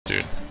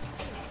dude.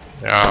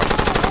 Yeah,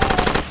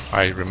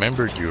 I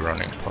remembered you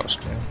running past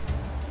me.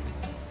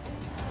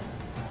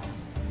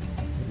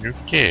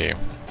 Okay,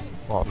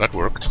 well that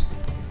worked.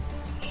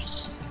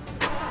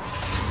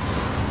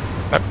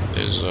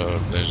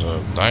 There's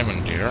a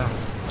diamond here.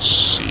 Let's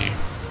see.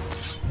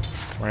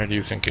 Where do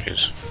you think it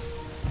is?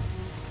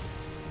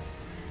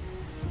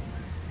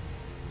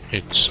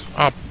 It's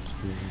up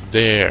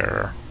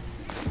there.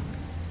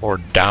 Or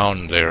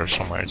down there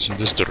somewhere. It's in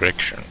this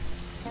direction.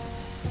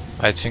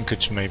 I think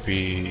it's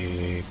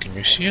maybe... Can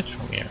you see it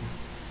from here?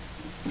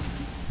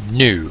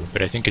 No,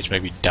 but I think it's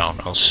maybe down.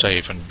 I'll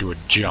save and do a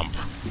jump.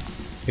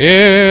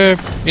 Yeah,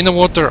 in the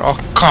water. Oh,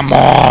 come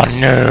on,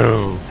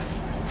 no.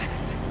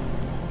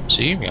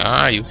 See?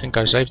 Ah, you think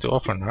I saved too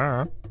often,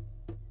 huh?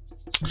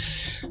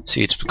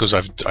 See, it's because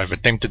I've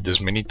attempted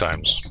this many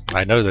times.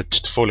 I know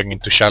that falling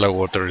into shallow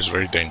water is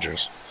very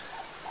dangerous.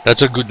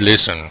 That's a good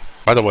lesson.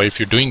 By the way, if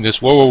you're doing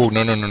this... Whoa,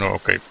 no,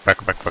 okay,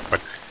 back.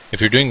 If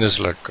you're doing this,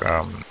 like,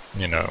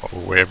 you know,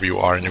 wherever you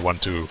are and you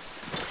want to...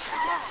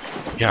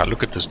 Yeah,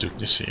 look at this dude,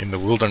 you see, in the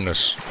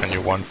wilderness, and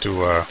you want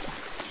to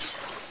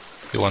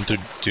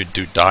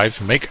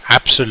dive, make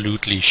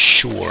absolutely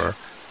sure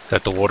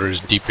that the water is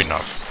deep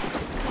enough.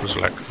 Because,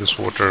 like, this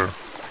water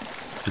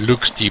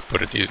looks deep,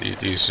 but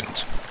it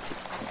isn't.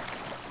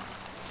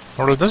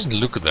 Or it doesn't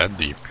look that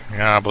deep.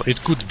 Yeah, but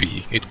it could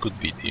be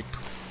deep.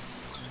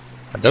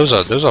 And those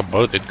are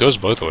both. It goes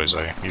both ways.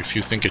 If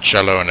you think it's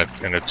shallow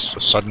and it's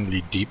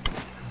suddenly deep,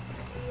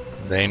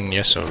 then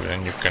yes, so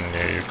then you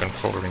can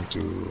fall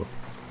into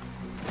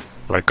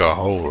like a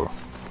hole,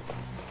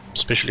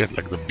 especially at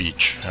like the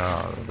beach.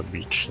 The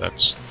beach.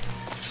 That's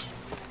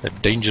a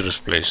dangerous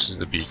place. Is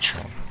the beach.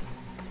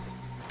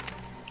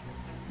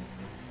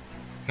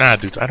 Nah,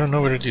 dude, I don't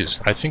know where it is.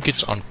 I think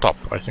it's on top.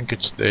 I think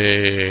it's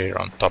there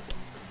on top.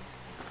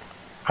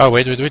 Oh,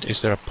 wait.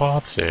 Is there a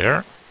path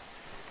there?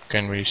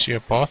 Can we see a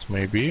path?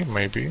 Maybe.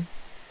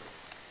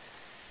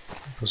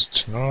 Because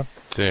it's not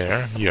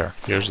there.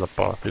 Here's the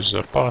path. Is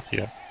there a path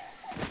here?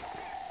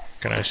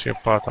 Can I see a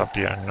path up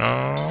here?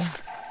 No.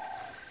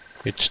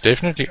 It's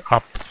definitely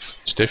up.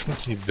 It's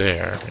definitely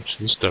there. It's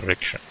this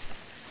direction.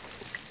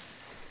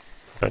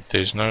 But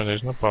there's no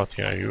path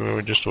here. You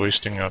were just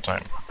wasting your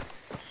time.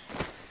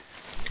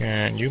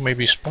 Can you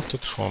maybe spot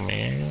it for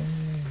me?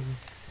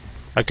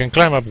 I can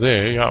climb up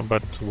there, yeah,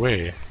 but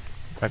where?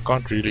 I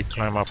can't really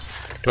climb up.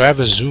 Do I have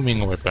a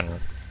zooming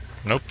weapon?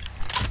 Nope.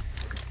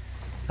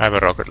 I have a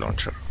rocket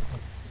launcher.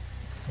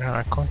 Yeah,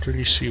 I can't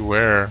really see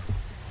where.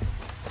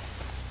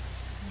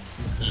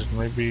 Is it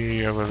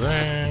maybe over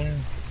there?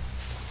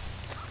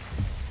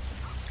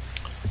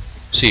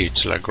 See,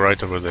 it's like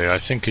right over there. I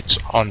think it's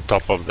on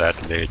top of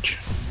that ledge.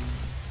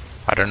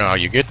 I don't know how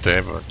you get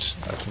there, but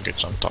I think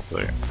it's on top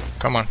there.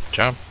 Come on,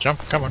 jump,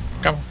 come on.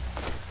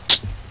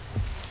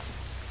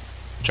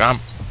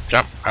 Jump.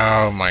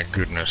 Oh my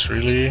goodness,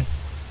 really?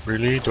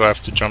 Really? Do I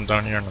have to jump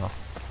down here now?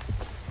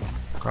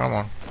 Come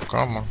on.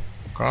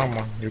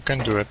 You can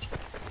do it.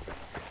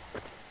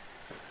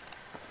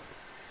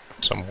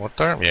 Some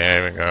water?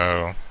 Yeah, here we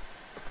go.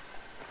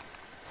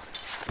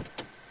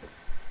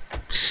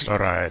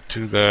 Alright,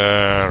 to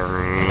the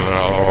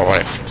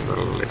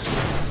left.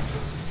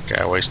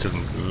 Okay, I wasted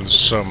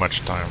so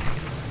much time.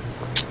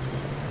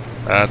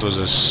 That was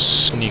a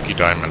sneaky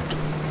diamond.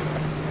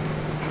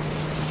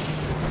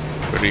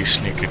 Pretty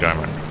sneaky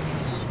diamond.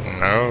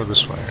 No,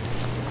 this way.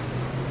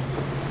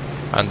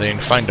 And then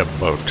find a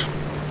boat.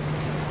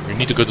 You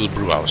need to go to the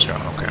brew house,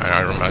 yeah, okay.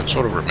 I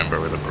sort of remember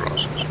where the brew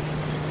house is.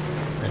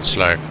 It's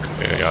like,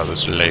 yeah,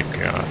 this lake,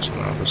 yeah, it's on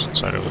the opposite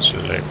side of this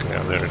lake,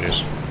 yeah, there it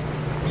is.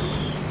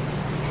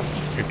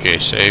 Okay,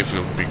 save,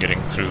 we'll be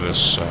getting through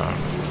this,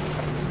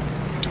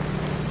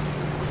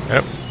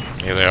 Yep,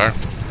 here they are.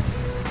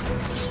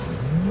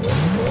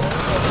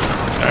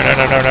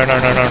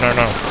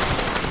 No.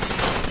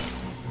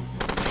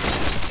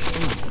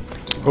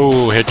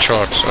 Oh,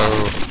 headshots,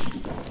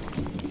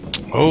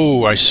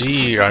 Oh, I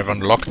see, I've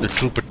unlocked the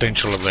true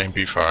potential of the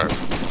MP5.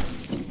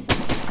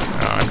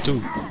 I'm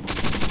too.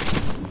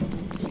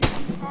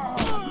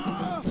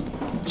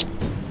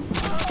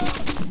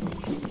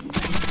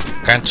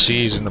 Can't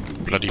see, he's in the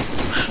bloody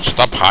bush.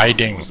 Stop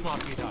hiding!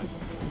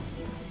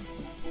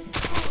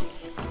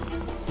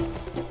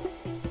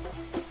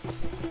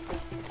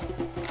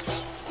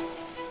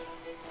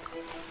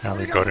 Now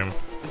we got him.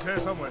 He's here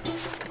somewhere.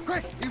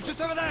 Quick! He was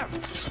just over there!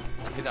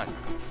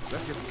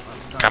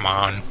 Come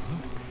on!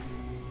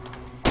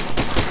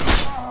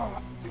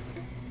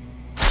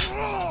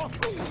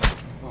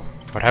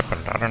 What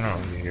happened? I don't know.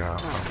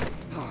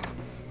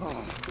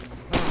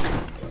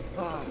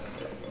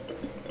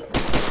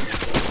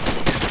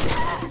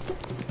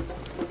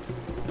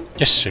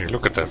 Yes, sir.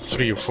 Look at that.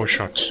 3 or 4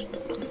 shots.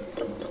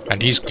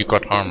 And he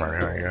got armor.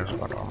 Yeah, he has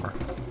got armor.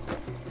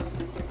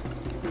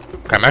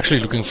 I'm actually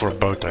looking for a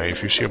boat.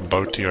 If you see a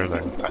boat here,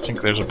 then I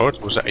think there's a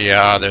boat. Was that?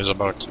 Yeah, there's a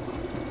boat.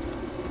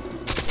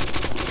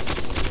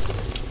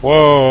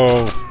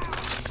 Whoa!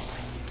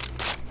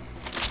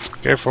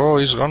 Careful,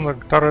 he's on the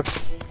turret.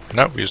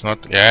 No, he's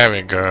not. Yeah, there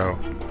we go.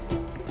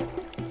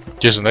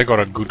 Jason, they got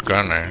a good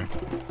gun, eh?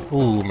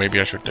 Ooh, maybe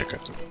I should take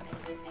it.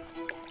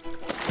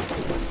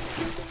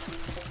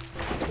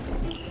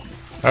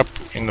 Up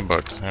in the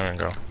boat. There we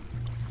go.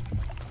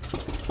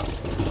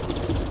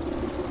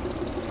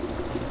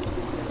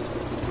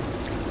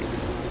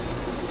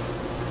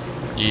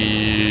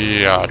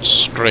 Yeah, it's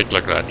straight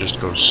like that. Just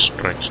goes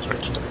straight.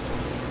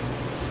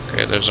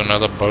 Okay, there's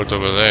another boat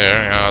over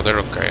there. Yeah, they're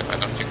okay. I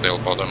don't think they'll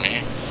bother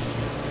me.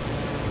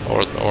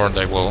 Or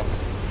they will.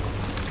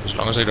 As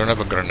long as they don't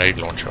have a grenade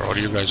launcher. What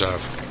do you guys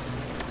have?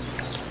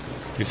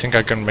 You think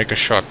I can make a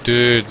shot?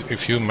 Dude,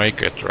 if you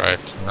make it,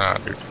 right? Nah,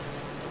 dude.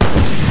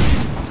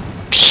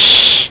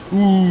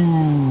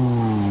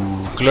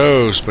 Ooh,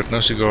 close, but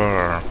no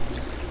cigar.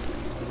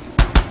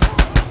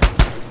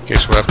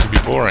 Guess we'll have to be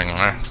boring,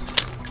 huh?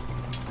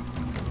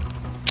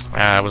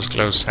 Ah, it was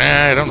close.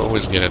 I don't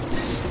always get it.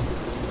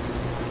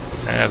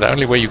 The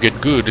only way you get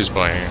good is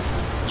by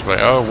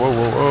oh,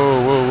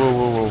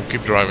 whoa,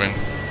 keep driving.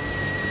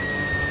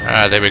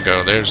 Ah, there we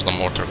go. There's the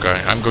mortar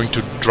guy. I'm going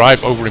to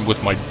drive over him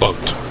with my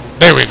boat.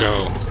 There we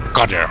go.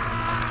 Got there.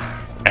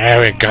 There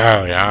we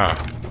go. Yeah.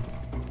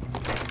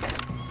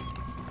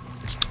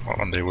 Oh,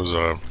 and there was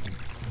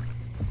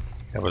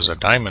a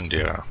diamond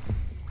here.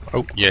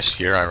 Oh, yes,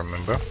 here I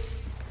remember.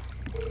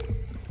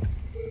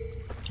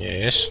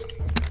 Yes.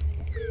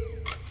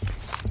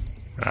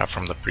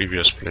 From the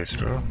previous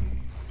playthrough.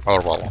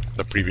 Or well,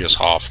 the previous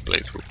half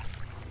playthrough.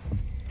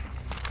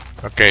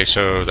 Okay,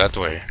 so that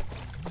way.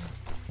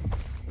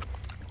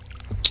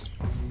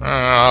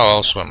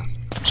 I'll swim.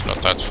 It's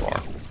not that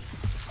far.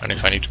 And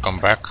if I need to come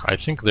back, I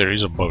think there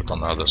is a boat on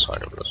the other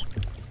side of this.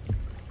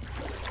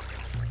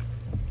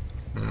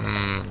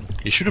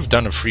 You should have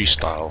done a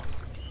freestyle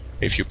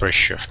if you press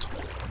shift.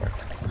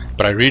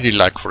 But I really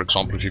like, for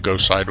example, if you go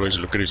sideways,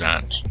 look at his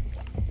hands.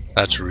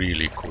 That's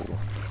really cool.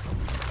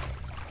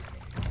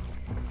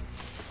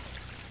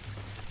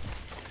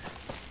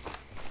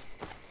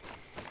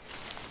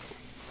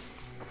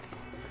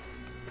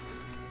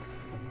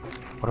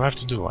 What do I have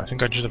to do? I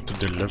think I just have to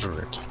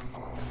deliver it.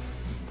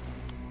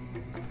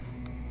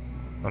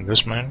 And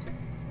this man?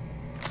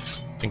 I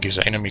think he's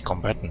an enemy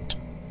combatant.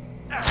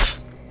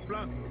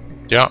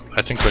 Yeah,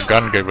 I think the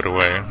gun gave it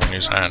away in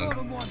his hand.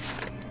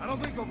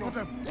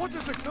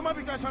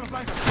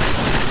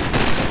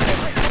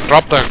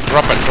 Drop it.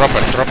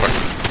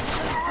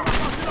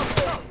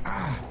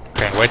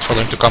 Okay, wait for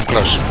them to come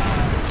close.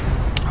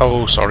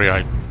 Oh, sorry,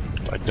 I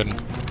didn't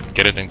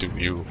get it into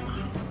view.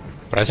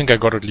 But I think I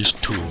got at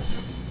least 2.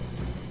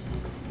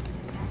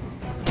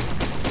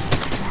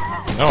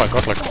 No, I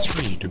got like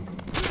 3, dude.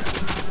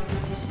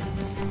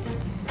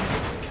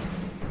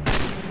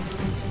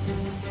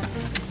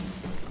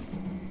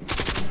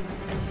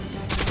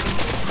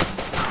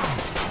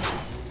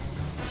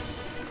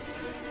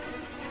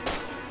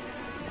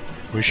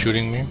 Who's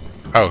shooting me?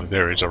 Oh,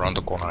 there is around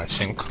the corner, I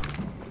think.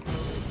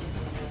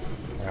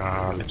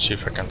 Let's see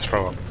if I can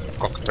throw a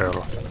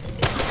cocktail.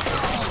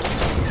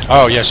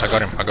 Oh yes, I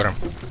got him.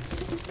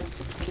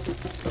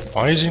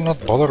 Why is he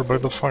not bothered by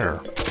the fire?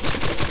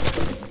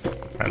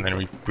 And then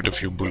we put a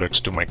few bullets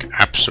to make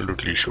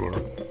absolutely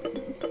sure.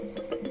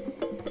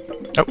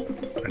 Oh,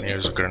 and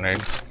here's a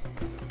grenade.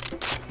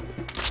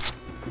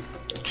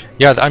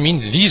 Yeah, I mean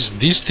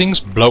these things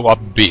blow up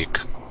big,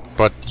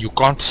 but you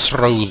can't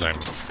throw them.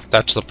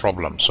 That's the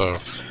problem. So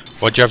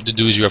what you have to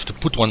do is you have to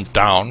put one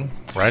down,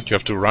 right? You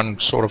have to run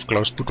sort of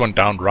close, put one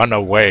down, run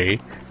away,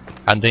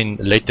 and then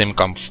let them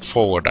come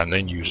forward and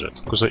then use it,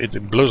 because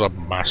it blows up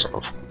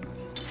massive.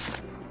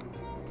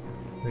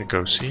 There you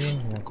go. See,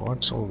 like,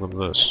 what's all of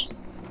this?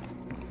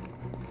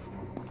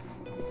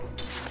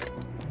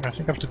 I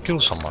think I have to kill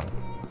someone.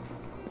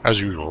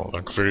 As usual,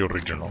 like very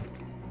original.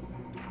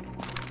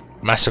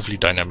 Massively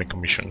dynamic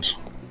missions.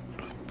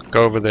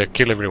 Go over there,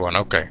 kill everyone,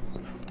 okay.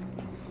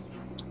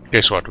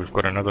 Guess what, we've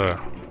got another